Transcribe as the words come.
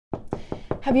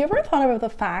Have you ever thought about the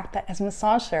fact that as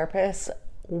massage therapists,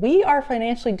 we are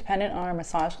financially dependent on our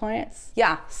massage clients?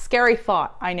 Yeah, scary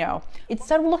thought, I know.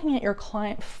 Instead of looking at your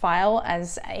client file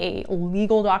as a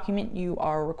legal document you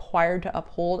are required to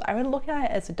uphold, I would look at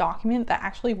it as a document that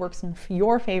actually works in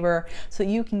your favor so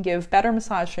you can give better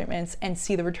massage treatments and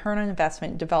see the return on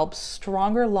investment, develop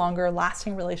stronger, longer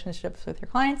lasting relationships with your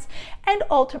clients, and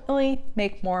ultimately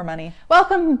make more money.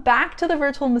 Welcome back to the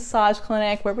Virtual Massage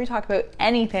Clinic, where we talk about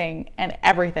anything and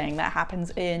everything that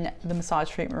happens in the massage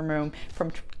treatment room, from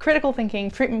critical thinking,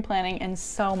 treatment planning, and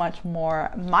so much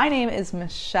more. My name is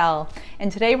Michelle,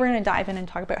 and today we're going to dive in and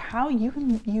talk about how you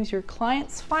can use your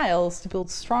clients' files to build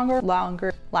stronger,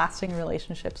 longer lasting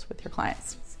relationships with your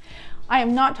clients. I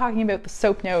am not talking about the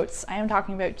soap notes. I am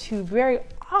talking about two very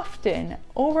often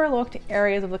overlooked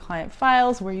areas of the client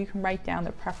files where you can write down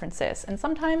their preferences. And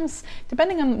sometimes,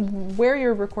 depending on where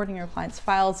you're recording your client's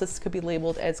files, this could be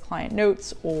labeled as client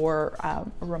notes or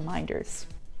reminders.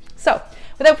 So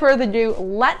without further ado,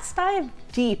 let's dive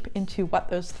deep into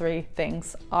what those three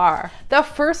things are. The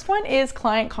first one is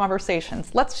client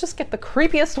conversations. Let's just get the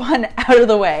creepiest one out of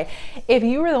the way. If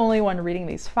you were the only one reading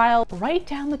these files, write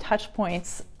down the touch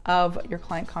points of your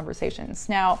client conversations.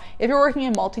 Now, if you're working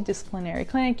in a multidisciplinary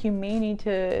clinic, you may need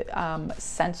to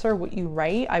censor what you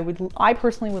write. I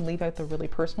personally would leave out the really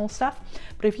personal stuff.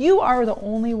 But if you are the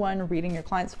only one reading your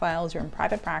client's files, you're in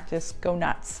private practice, go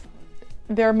nuts.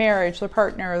 Their marriage, their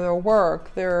partner, their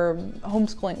work, their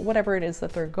homeschooling, whatever it is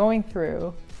that they're going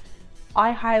through,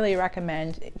 I highly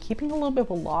recommend keeping a little bit of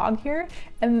a log here.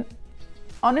 And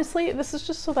honestly, this is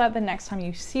just so that the next time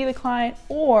you see the client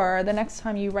or the next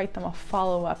time you write them a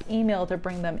follow-up email to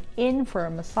bring them in for a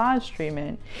massage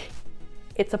treatment,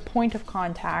 it's a point of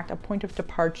contact, a point of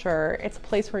departure. It's a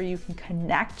place where you can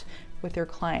connect with your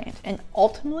client. And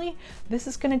ultimately, this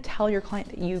is going to tell your client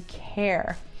that you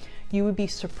care. You would be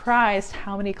surprised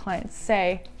how many clients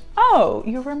say, "Oh,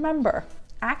 you remember."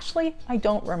 Actually, I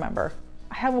don't remember.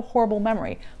 I have a horrible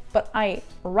memory, but I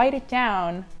write it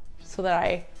down so that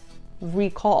I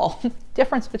recall.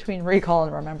 Difference between recall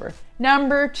and remember.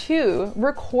 Number two,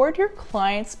 record your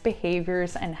clients'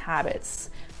 behaviors and habits.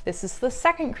 This is the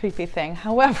second creepy thing.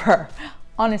 However,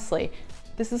 honestly,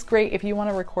 this is great if you want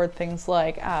to record things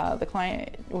like the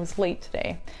client was late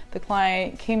today. The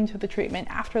client came to the treatment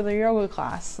after the yoga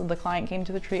class. The client came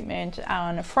to the treatment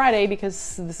on a Friday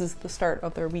because this is the start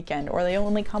of their weekend, or they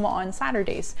only come on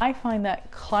Saturdays. I find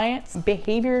that clients'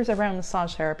 behaviors around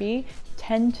massage therapy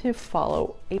tend to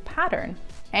follow a pattern.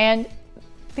 And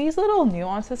these little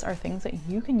nuances are things that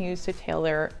you can use to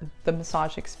tailor the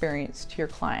massage experience to your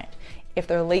client. If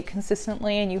they're late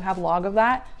consistently and you have log of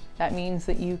that, that means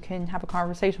that you can have a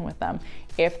conversation with them.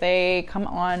 If they come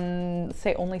on,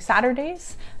 say, only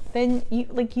Saturdays, then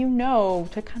you know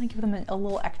to kind of give them a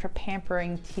little extra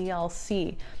pampering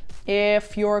TLC.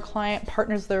 If your client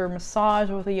partners their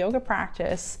massage with a yoga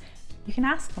practice, you can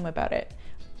ask them about it.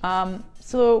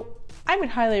 So I would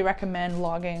highly recommend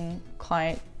logging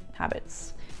client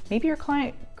habits. Maybe your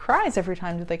client cries every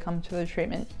time that they come to the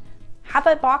treatment. Have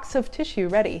that box of tissue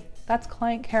ready. That's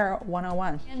client care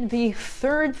 101. And the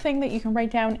third thing that you can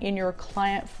write down in your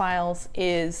client files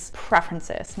is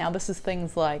preferences. Now, this is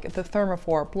things like the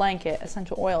thermophore, blanket,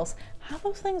 essential oils. Have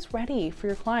those things ready for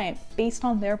your client based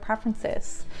on their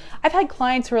preferences. I've had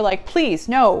clients who are like, please,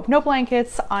 no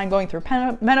blankets. I'm going through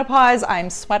menopause. I'm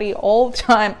sweaty all the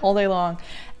time, all day long.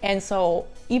 And so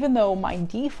even though my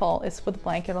default is to put the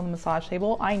blanket on the massage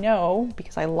table, I know,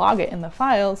 because I log it in the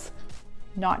files,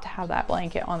 not to have that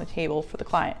blanket on the table for the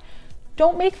client.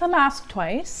 Don't make them ask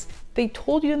twice. They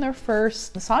told you in their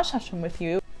first massage session with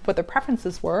you what their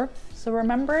preferences were, so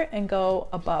remember it and go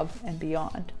above and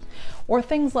beyond. Or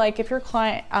things like if your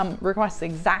client requests the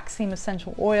exact same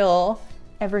essential oil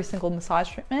every single massage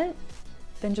treatment,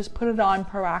 then just put it on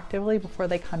proactively before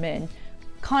they come in.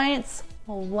 Clients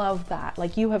will love that.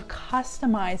 Like, you have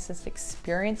customized this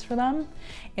experience for them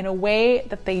in a way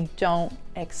that they don't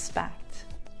expect.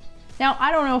 Now,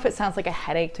 I don't know if it sounds like a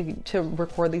headache to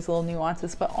record these little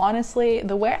nuances, but honestly,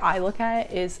 the way I look at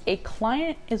it is a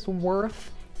client is worth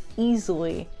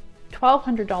easily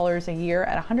 $1,200 a year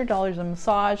at $100 a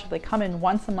massage. If they come in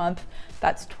once a month,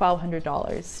 that's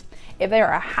 $1,200. If they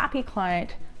are a happy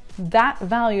client, that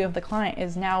value of the client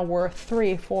is now worth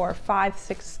 $3,000, $4,000,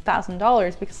 $5,000,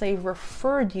 $6,000 because they've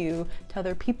referred you to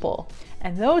other people,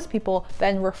 and those people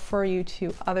then refer you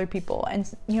to other people. And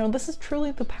this is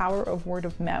truly the power of word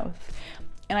of mouth.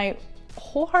 And I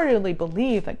wholeheartedly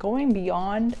believe that going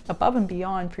above and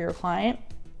beyond for your client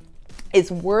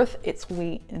is worth its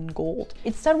weight in gold.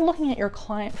 Instead of looking at your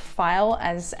client file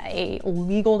as a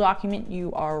legal document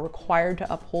you are required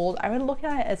to uphold, I would look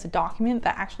at it as a document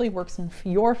that actually works in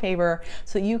your favor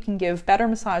so you can give better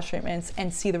massage treatments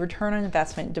and see the return on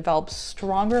investment, develop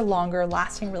stronger, longer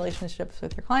lasting relationships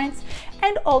with your clients,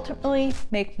 and ultimately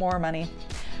make more money.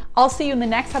 I'll see you in the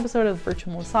next episode of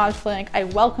Virtual Massage Clinic. I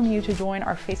welcome you to join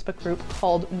our Facebook group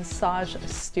called Massage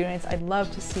Students. I'd love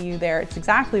to see you there. It's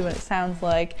exactly what it sounds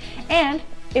like. And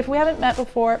if we haven't met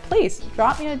before, please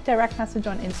drop me a direct message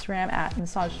on Instagram at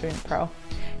Massage Student Pro.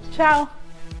 Ciao.